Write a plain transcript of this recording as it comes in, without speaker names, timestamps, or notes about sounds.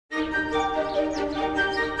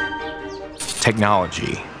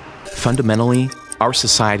Technology. Fundamentally, our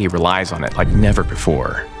society relies on it like never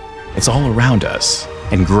before. It's all around us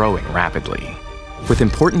and growing rapidly. With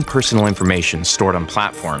important personal information stored on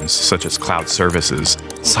platforms such as cloud services,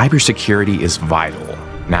 cybersecurity is vital,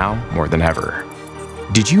 now more than ever.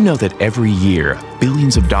 Did you know that every year,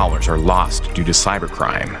 billions of dollars are lost due to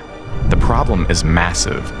cybercrime? The problem is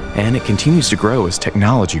massive, and it continues to grow as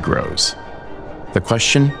technology grows. The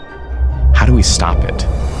question, how do we stop it?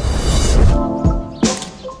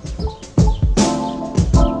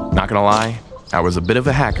 Not gonna lie, I was a bit of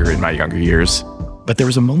a hacker in my younger years. But there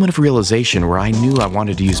was a moment of realization where I knew I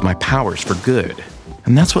wanted to use my powers for good.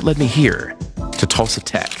 And that's what led me here, to Tulsa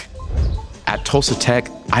Tech. At Tulsa Tech,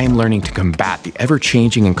 I am learning to combat the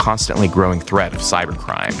ever-changing and constantly growing threat of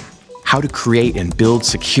cybercrime. How to create and build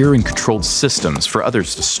secure and controlled systems for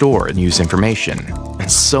others to store and use information,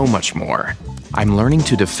 and so much more. I'm learning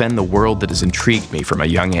to defend the world that has intrigued me from a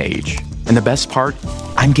young age. And the best part,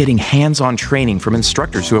 I'm getting hands-on training from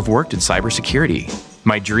instructors who have worked in cybersecurity.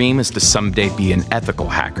 My dream is to someday be an ethical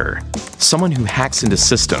hacker, someone who hacks into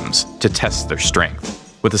systems to test their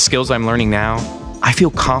strength. With the skills I'm learning now, I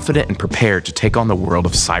feel confident and prepared to take on the world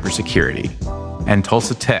of cybersecurity. And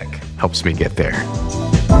Tulsa Tech helps me get there.